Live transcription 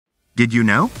Did you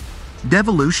know?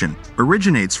 Devolution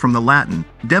originates from the Latin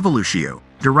devolutio,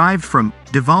 derived from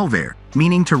devolvere,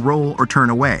 meaning to roll or turn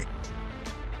away.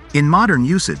 In modern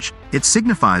usage, it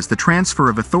signifies the transfer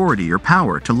of authority or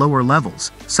power to lower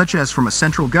levels, such as from a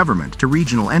central government to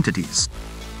regional entities.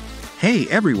 Hey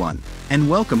everyone, and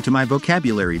welcome to my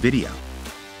vocabulary video.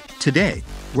 Today,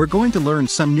 we're going to learn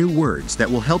some new words that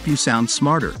will help you sound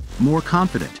smarter, more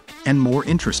confident, and more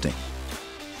interesting.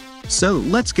 So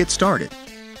let's get started.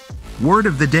 Word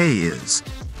of the day is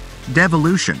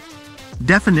devolution.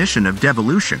 Definition of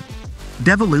devolution.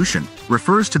 Devolution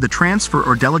refers to the transfer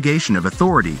or delegation of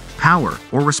authority, power,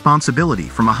 or responsibility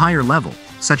from a higher level,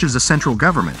 such as a central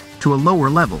government, to a lower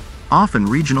level, often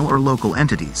regional or local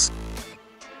entities.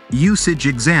 Usage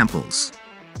examples.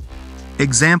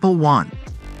 Example 1.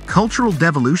 Cultural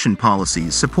devolution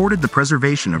policies supported the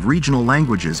preservation of regional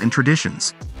languages and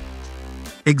traditions.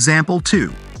 Example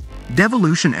 2.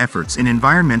 Devolution efforts in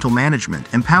environmental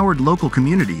management empowered local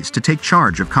communities to take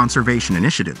charge of conservation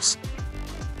initiatives.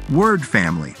 Word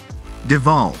family.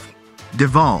 Devolve,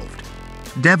 devolved,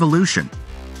 devolution.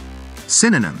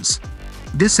 Synonyms.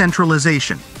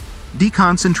 Decentralization,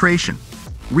 deconcentration,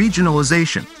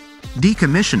 regionalization,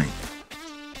 decommissioning.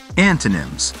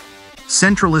 Antonyms.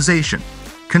 Centralization,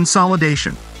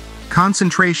 consolidation,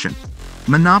 concentration,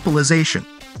 monopolization.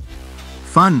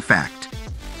 Fun fact.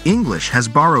 English has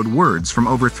borrowed words from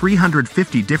over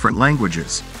 350 different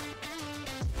languages.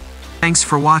 Thanks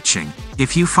for watching.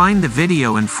 If you find the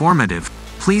video informative,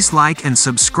 please like and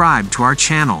subscribe to our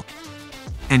channel.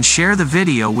 And share the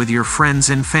video with your friends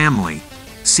and family.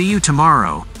 See you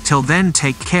tomorrow. Till then,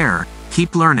 take care,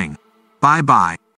 keep learning. Bye-bye.